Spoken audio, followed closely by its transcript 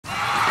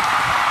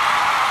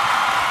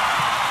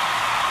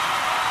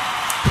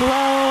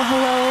Hello,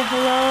 hello,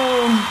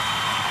 hello.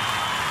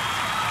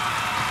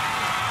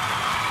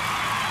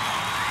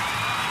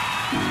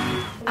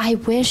 I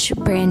wish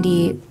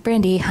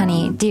Brandy,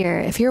 honey, dear,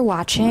 if you're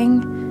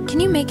watching, can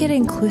you make it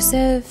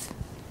inclusive?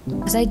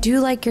 Because I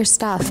do like your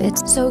stuff.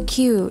 It's so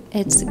cute.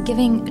 It's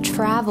giving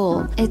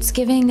travel. It's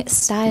giving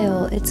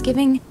style. It's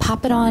giving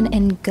pop it on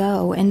and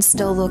go and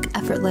still look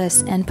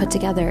effortless and put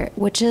together,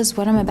 which is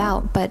what I'm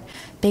about. But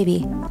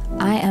baby,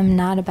 I am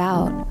not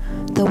about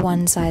the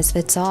one size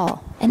fits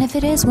all. And if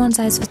it is one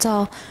size fits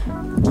all,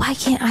 why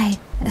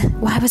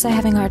was I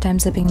having a hard time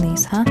zipping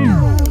these, huh?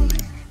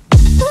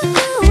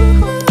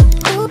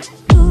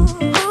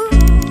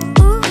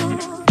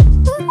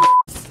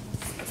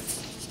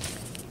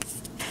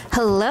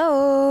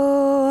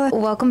 Hello,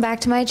 welcome back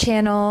to my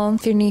channel.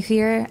 If you're new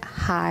here,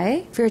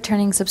 hi. If you're a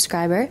returning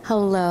subscriber,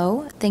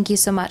 hello. Thank you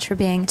so much for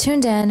being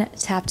tuned in,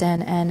 tapped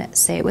in, and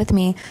say it with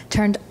me,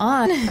 turned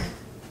on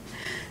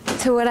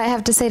to what I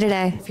have to say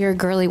today. If you're a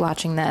girly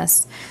watching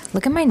this,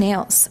 look at my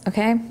nails,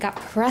 okay? Got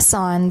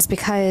press-ons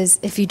because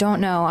if you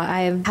don't know,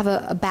 I have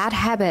a bad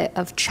habit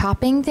of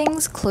chopping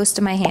things close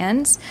to my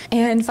hands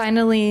and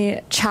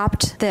finally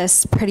chopped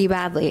this pretty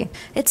badly.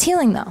 It's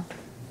healing though.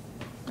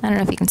 I don't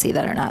know if you can see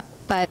that or not.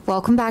 But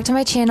welcome back to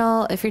my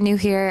channel. If you're new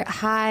here,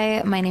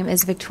 hi, my name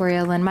is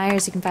Victoria Lynn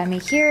Myers. You can find me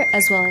here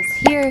as well as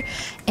here.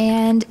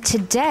 And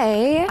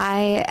today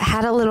I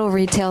had a little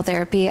retail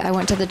therapy. I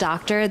went to the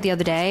doctor the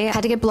other day. I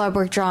had to get blood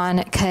work drawn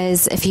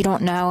because if you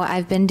don't know,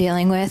 I've been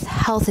dealing with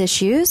health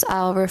issues.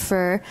 I'll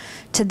refer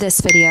to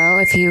this video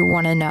if you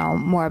want to know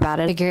more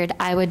about it. I figured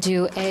I would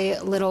do a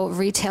little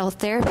retail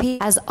therapy.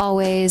 As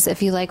always,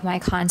 if you like my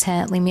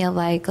content, leave me a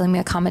like, leave me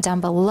a comment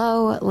down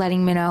below,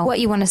 letting me know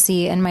what you want to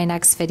see in my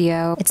next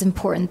video. It's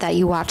important that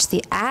you watch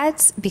the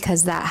ads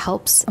because that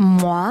helps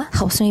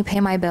me pay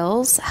my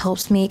bills,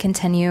 helps me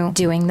continue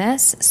doing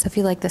this. So if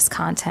you like this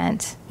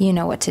content, you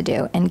know what to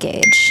do.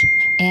 Engage.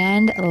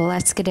 And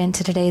let's get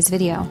into today's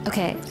video.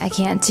 Okay, I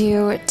can't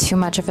do too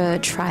much of a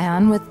try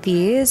on with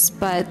these,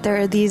 but there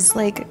are these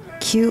like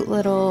cute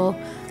little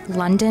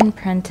London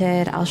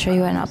printed, I'll show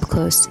you an up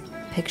close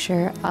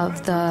picture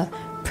of the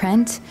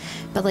print,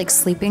 but like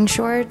sleeping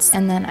shorts.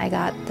 And then I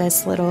got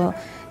this little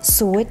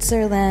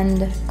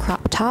Switzerland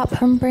crop top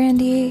from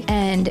Brandy.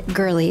 And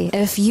girly,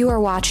 if you are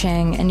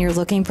watching and you're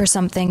looking for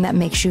something that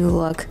makes you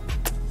look,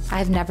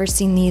 I've never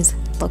seen these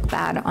look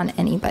bad on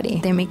anybody.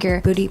 They make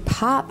your booty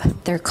pop.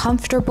 They're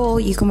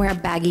comfortable. You can wear a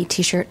baggy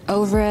t-shirt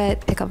over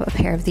it. Pick up a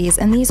pair of these.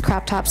 And these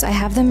crop tops, I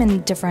have them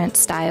in different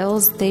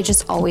styles. They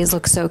just always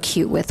look so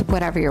cute with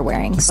whatever you're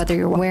wearing. So whether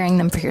you're wearing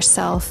them for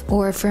yourself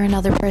or for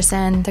another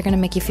person, they're gonna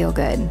make you feel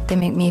good. They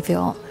make me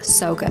feel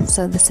so good.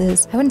 So this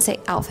is, I wouldn't say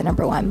outfit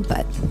number one,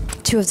 but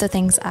two of the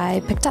things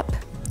I picked up.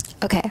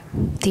 Okay,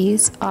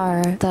 these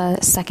are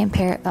the second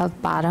pair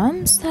of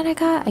bottoms that I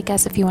got. I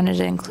guess if you wanted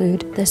to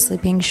include the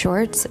sleeping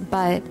shorts,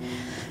 but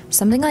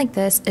something like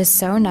this is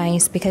so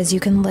nice because you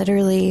can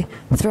literally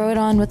throw it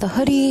on with a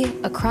hoodie,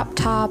 a crop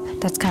top.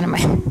 That's kind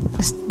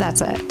of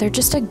that's it. They're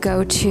just a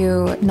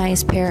go-to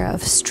nice pair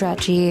of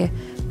stretchy,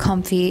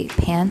 comfy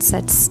pants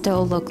that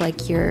still look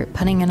like you're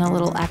putting in a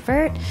little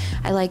effort.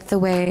 I like the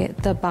way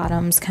the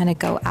bottoms kind of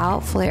go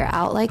out, flare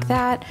out like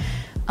that.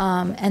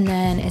 And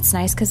then it's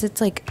nice because it's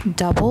like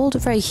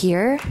doubled right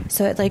here,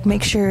 so it like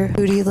makes your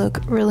booty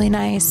look really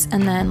nice,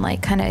 and then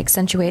like kind of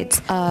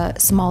accentuates a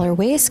smaller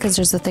waist because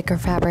there's a thicker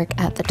fabric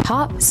at the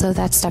top. So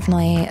that's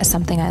definitely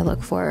something I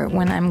look for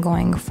when I'm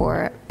going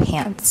for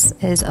pants,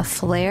 is a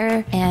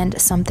flare and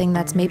something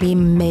that's maybe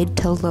mid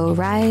to low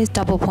rise,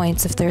 double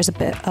points if there's a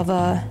bit of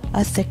a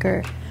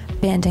thicker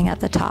banding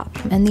at the top.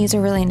 And these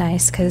are really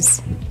nice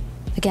because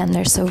again,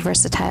 they're so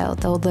versatile.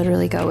 They'll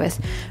literally go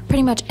with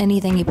pretty much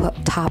anything you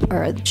put top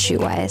or shoe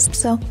wise.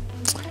 So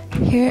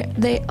here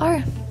they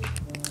are.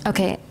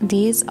 Okay,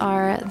 these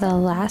are the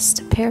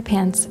last pair of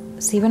pants.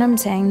 See what I'm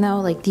saying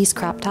though? Like these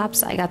crop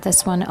tops, I got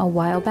this one a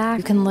while back.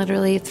 You can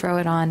literally throw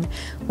it on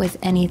with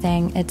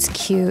anything. It's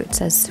cute.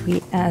 It's as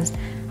sweet as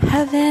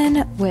heaven,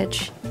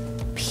 which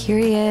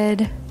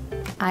period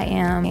I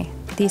am.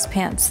 These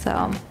pants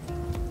though,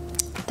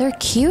 they're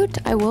cute.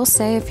 I will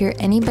say if you're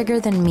any bigger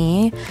than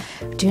me,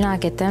 do not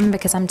get them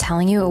because I'm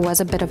telling you, it was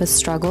a bit of a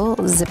struggle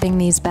zipping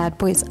these bad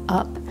boys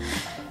up.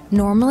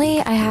 Normally,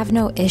 I have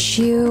no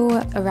issue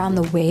around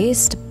the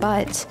waist,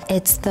 but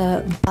it's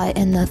the butt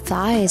and the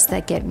thighs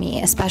that get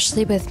me,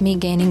 especially with me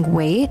gaining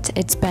weight.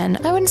 It's been,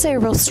 I wouldn't say a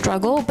real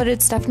struggle, but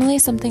it's definitely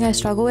something I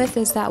struggle with,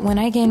 is that when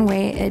I gain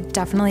weight, it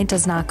definitely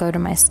does not go to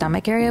my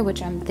stomach area,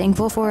 which I'm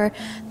thankful for.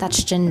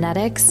 That's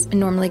genetics. It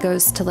normally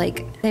goes to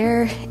like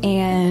there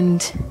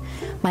and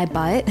my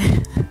butt.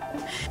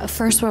 A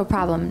first world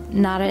problem,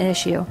 not an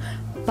issue.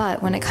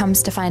 But when it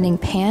comes to finding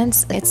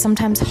pants, it's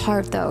sometimes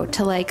hard though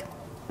to like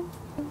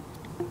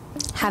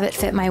have it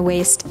fit my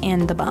waist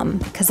and the bum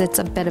because it's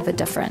a bit of a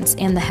difference,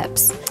 and the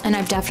hips. And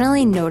I've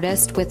definitely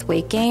noticed with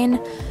weight gain,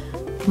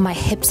 my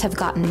hips have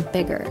gotten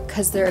bigger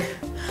because they're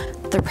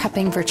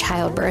prepping for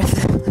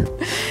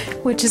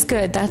childbirth, which is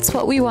good. That's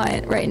what we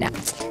want right now.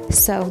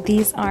 So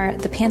these are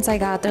the pants I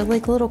got. They're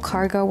like little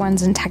cargo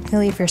ones, and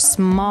technically if you're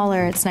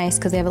smaller, it's nice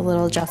because they have a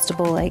little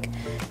adjustable like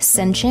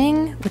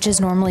cinching, which is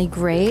normally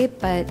great.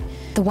 But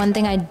the one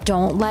thing I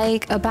don't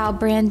like about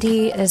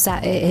Brandy is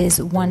that it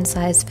is one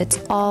size fits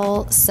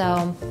all.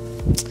 So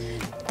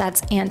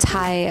that's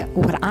anti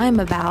what I'm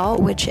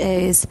about, which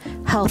is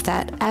health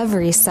at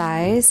every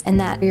size, and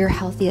that your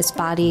healthiest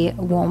body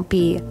won't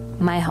be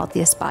my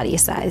healthiest body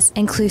size.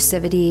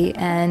 Inclusivity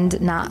and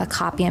not a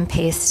copy and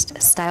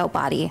paste style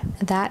body.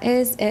 That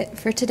is it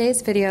for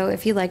today's video.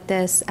 If you like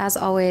this, as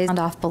always, sound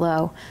off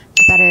below.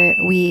 The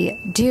better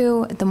we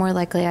do, the more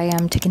likely I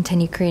am to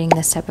continue creating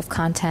this type of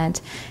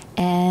content.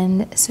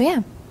 And so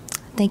yeah.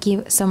 Thank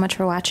you so much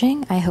for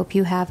watching. I hope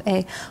you have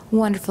a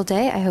wonderful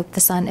day. I hope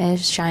the sun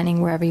is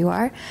shining wherever you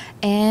are.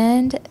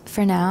 And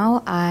for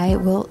now, I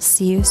will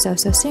see you so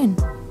soon.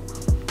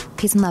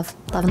 Peace and love.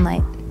 Love and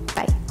light.